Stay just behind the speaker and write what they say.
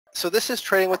So this is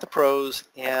Trading with the Pros,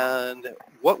 and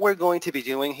what we're going to be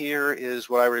doing here is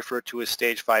what I refer to as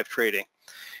Stage 5 trading.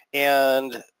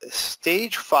 And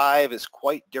Stage 5 is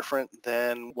quite different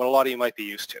than what a lot of you might be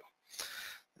used to.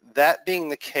 That being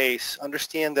the case,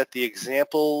 understand that the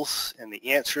examples and the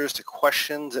answers to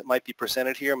questions that might be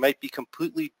presented here might be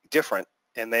completely different,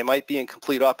 and they might be in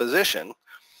complete opposition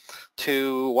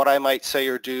to what I might say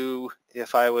or do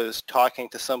if I was talking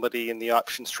to somebody in the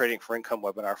options trading for income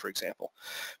webinar, for example,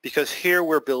 because here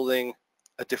we're building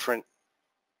a different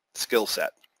skill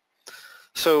set.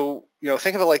 So,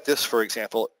 think of it like this, for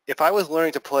example. If I was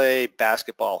learning to play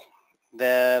basketball,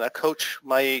 then a coach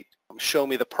might show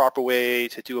me the proper way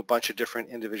to do a bunch of different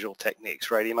individual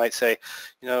techniques, right? He might say,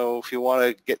 if you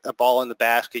want to get a ball in the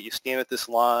basket, you stand at this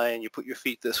line, you put your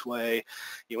feet this way,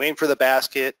 you aim for the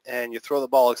basket, and you throw the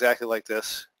ball exactly like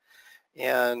this.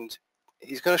 And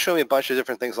he's going to show me a bunch of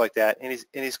different things like that, and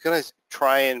he's going to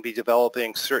try and be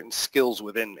developing certain skills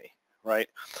within me, right?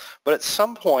 But at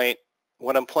some point,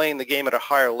 when I'm playing the game at a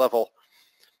higher level,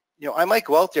 I might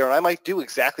go out there and I might do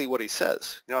exactly what he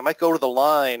says. I might go to the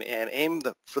line and aim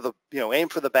for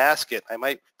the basket. I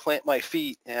might plant my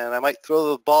feet and I might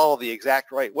throw the ball the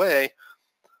exact right way,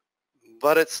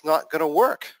 but it's not going to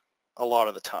work a lot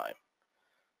of the time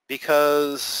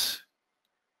because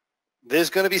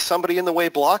there's going to be somebody in the way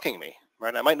blocking me,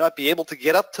 right? I might not be able to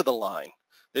get up to the line.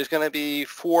 There's going to be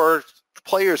 4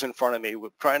 players in front of me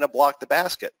trying to block the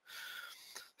basket.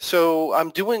 So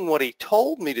I'm doing what he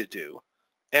told me to do,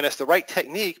 and it's the right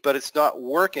technique, but it's not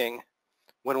working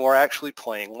when we're actually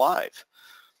playing live.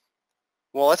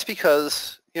 Well, that's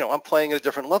because, I'm playing at a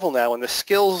different level now, and the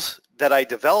skills that I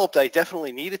developed, I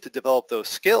definitely needed to develop those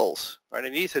skills, right? I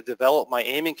needed to develop my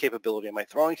aiming capability and my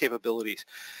throwing capabilities,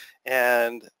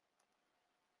 and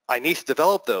I need to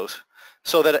develop those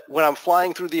so that when I'm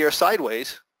flying through the air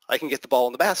sideways, I can get the ball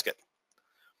in the basket,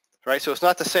 right? So it's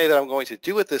not to say that I'm going to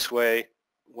do it this way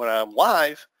when I'm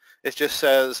live. It just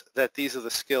says that these are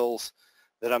the skills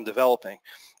that I'm developing.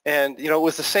 And, it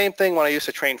was the same thing when I used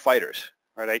to train fighters,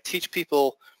 right? I teach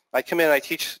people, I come in, I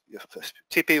teach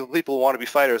people who want to be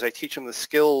fighters, I teach them the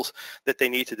skills that they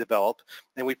need to develop,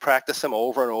 and we practice them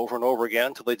over and over and over again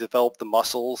until they develop the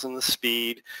muscles and the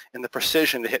speed and the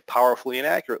precision to hit powerfully and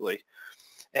accurately.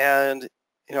 And,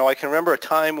 I can remember a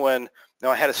time when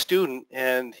I had a student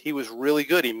and he was really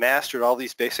good. He mastered all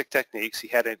these basic techniques. He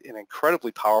had an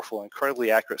incredibly powerful,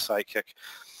 incredibly accurate side kick,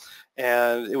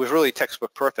 and it was really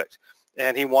textbook perfect.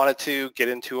 And he wanted to get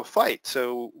into a fight.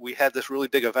 So we had this really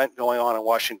big event going on in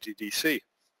Washington, D.C.,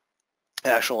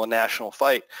 national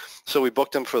fight. So we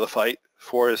booked him for the fight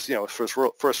for his, first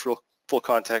real full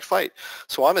contact fight.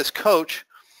 So I'm his coach,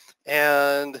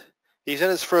 and he's in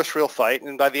his first real fight,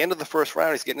 and by the end of the first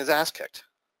round, he's getting his ass kicked.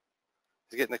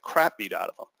 He's getting the crap beat out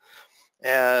of him.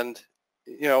 And,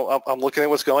 I'm looking at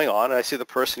what's going on, and I see the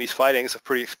person he's fighting is a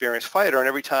pretty experienced fighter, and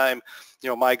every time,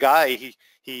 my guy,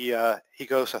 he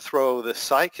goes to throw this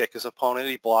side kick, his opponent,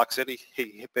 he blocks it,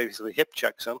 he basically hip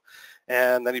checks him,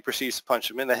 and then he proceeds to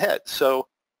punch him in the head. So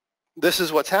this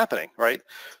is what's happening, right?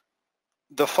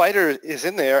 The fighter is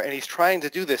in there, and he's trying to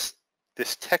do this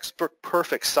textbook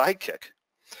perfect side kick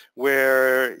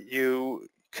where you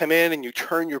come in and you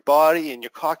turn your body and you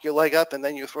cock your leg up and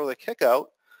then you throw the kick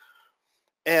out.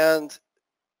 And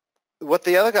what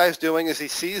the other guy's doing is he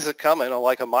sees it coming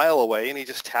like a mile away, and he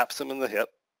just taps him in the hip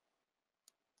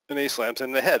and he slams him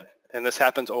in the head. And this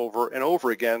happens over and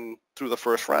over again through the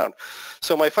first round.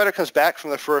 So my fighter comes back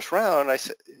from the first round,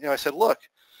 and I said, look,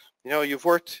 you've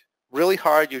worked really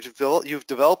hard. You've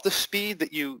developed the speed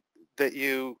that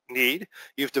you need.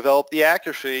 You've developed the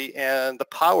accuracy and the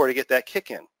power to get that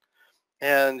kick in.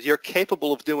 And you're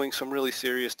capable of doing some really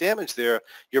serious damage there.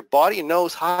 Your body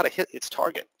knows how to hit its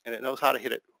target, and it knows how to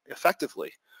hit it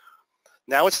effectively.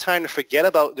 Now it's time to forget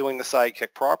about doing the side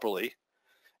kick properly.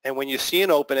 And when you see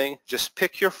an opening, just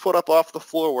pick your foot up off the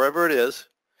floor, wherever it is,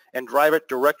 and drive it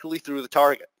directly through the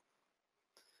target.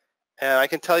 And I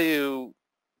can tell you,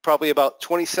 probably about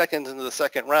 20 seconds into the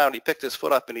second round, he picked his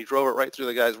foot up and he drove it right through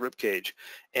the guy's rib cage,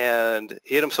 and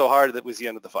hit him so hard that it was the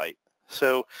end of the fight.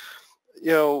 So,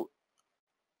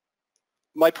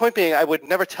 my point being, I would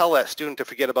never tell that student to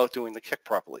forget about doing the kick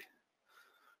properly,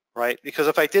 right? Because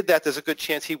if I did that, there's a good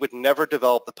chance he would never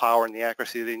develop the power and the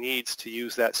accuracy that he needs to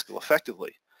use that skill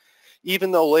effectively.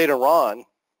 Even though later on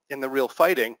in the real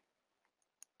fighting,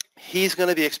 he's going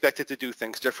to be expected to do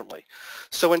things differently.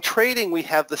 So in trading, we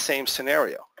have the same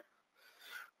scenario,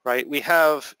 right? We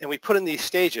put in these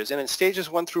stages, and in stages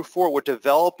 1 through 4, we're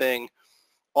developing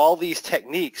all these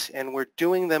techniques, and we're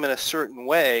doing them in a certain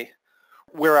way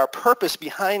where our purpose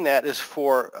behind that is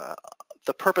for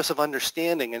the purpose of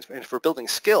understanding and for building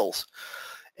skills.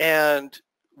 And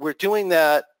we're doing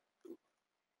that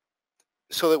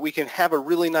so that we can have a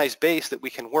really nice base that we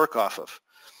can work off of.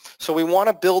 So we want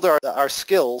to build our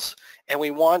skills, and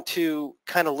we want to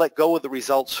kind of let go of the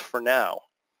results for now.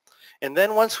 And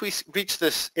then once we reach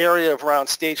this area of around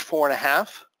stage 4.5,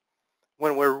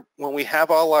 when we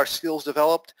have all our skills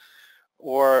developed,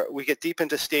 or we get deep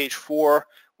into stage 4,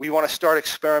 we want to start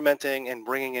experimenting and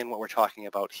bringing in what we're talking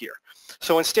about here.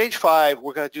 So in stage 5,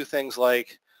 we're going to do things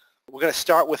like, we're going to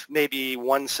start with maybe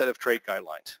one set of trade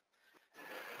guidelines.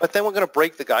 But then we're going to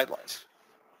break the guidelines,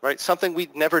 right? Something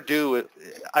we'd never do,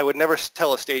 I would never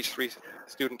tell a stage 3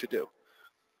 student to do,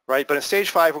 right? But in stage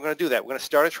 5, we're going to do that. We're going to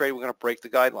start a trade, we're going to break the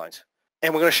guidelines,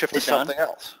 and we're going to shift to something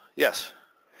else. Yes.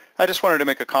 I just wanted to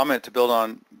make a comment to build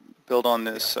on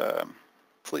this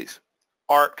Please.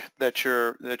 arc that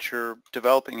you're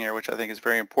developing here, which I think is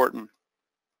very important,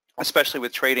 especially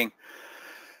with trading.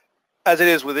 As it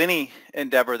is with any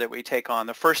endeavor that we take on,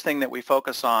 the first thing that we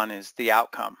focus on is the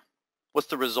outcome. What's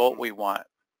the result we want?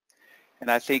 And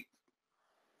I think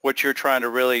what you're trying to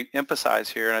really emphasize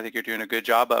here, and I think you're doing a good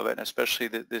job of it, especially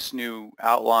this new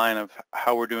outline of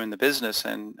how we're doing the business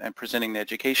and presenting the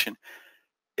education,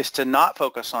 is to not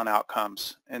focus on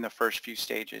outcomes in the first few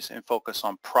stages and focus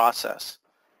on process.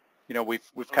 You know,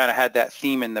 we've kind of had that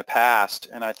theme in the past,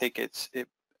 and I think it's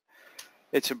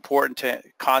important to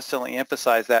constantly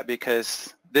emphasize that,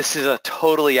 because this is a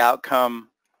totally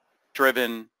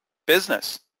outcome-driven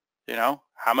business. You know,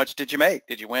 how much did you make?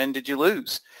 Did you win? Did you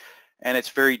lose? And it's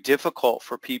very difficult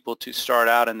for people to start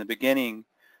out in the beginning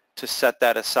to set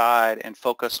that aside and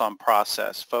focus on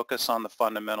process, focus on the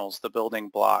fundamentals, the building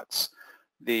blocks,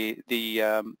 the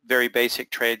very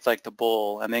basic trades like the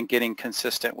bull, and then getting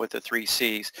consistent with the 3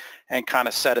 C's, and kind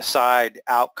of set aside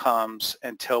outcomes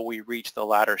until we reach the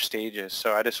latter stages.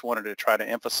 So I just wanted to try to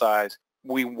emphasize,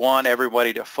 we want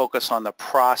everybody to focus on the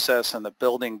process and the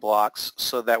building blocks,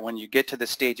 so that when you get to the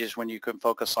stages when you can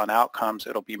focus on outcomes,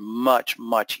 it'll be much,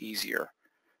 much easier.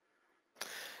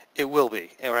 It will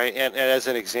be, right? And as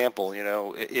an example, you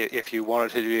know, if you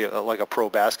wanted to be like a pro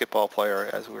basketball player,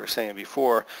 as we were saying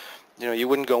before, you know, you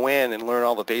wouldn't go in and learn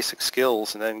all the basic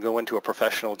skills and then go into a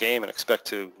professional game and expect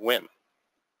to win.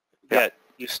 Yeah. Yet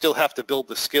you still have to build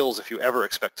the skills if you ever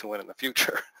expect to win in the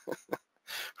future.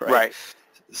 Right.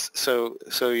 So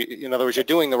in other words, you're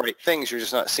doing the right things, you're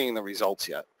just not seeing the results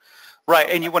yet. Right,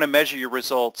 and you want to measure your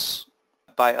results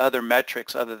by other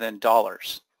metrics other than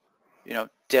dollars. You know,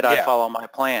 did I follow my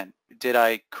plan? Did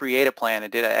I create a plan,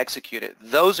 and did I execute it?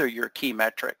 Those are your key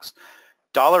metrics.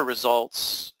 Dollar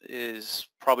results is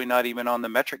probably not even on the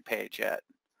metric page yet.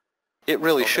 It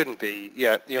really shouldn't be.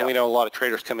 Yeah, you know, we know a lot of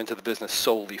traders come into the business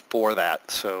solely for that.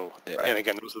 So, and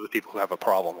again, those are the people who have a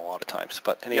problem a lot of times.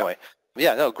 But anyway,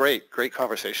 yeah, no, great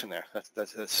conversation there.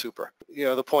 That's super. You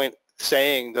know, the point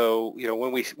saying though, you know,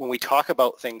 when we talk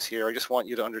about things here, I just want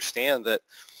you to understand that,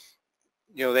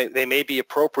 you know, they may be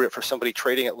appropriate for somebody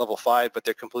trading at level 5, but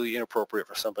they're completely inappropriate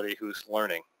for somebody who's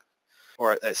learning,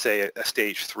 or say a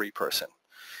stage 3 person.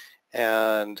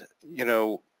 And, you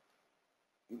know,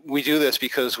 we do this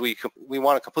because we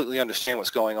want to completely understand what's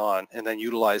going on and then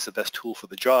utilize the best tool for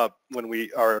the job when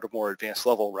we are at a more advanced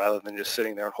level, rather than just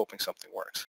sitting there and hoping something works.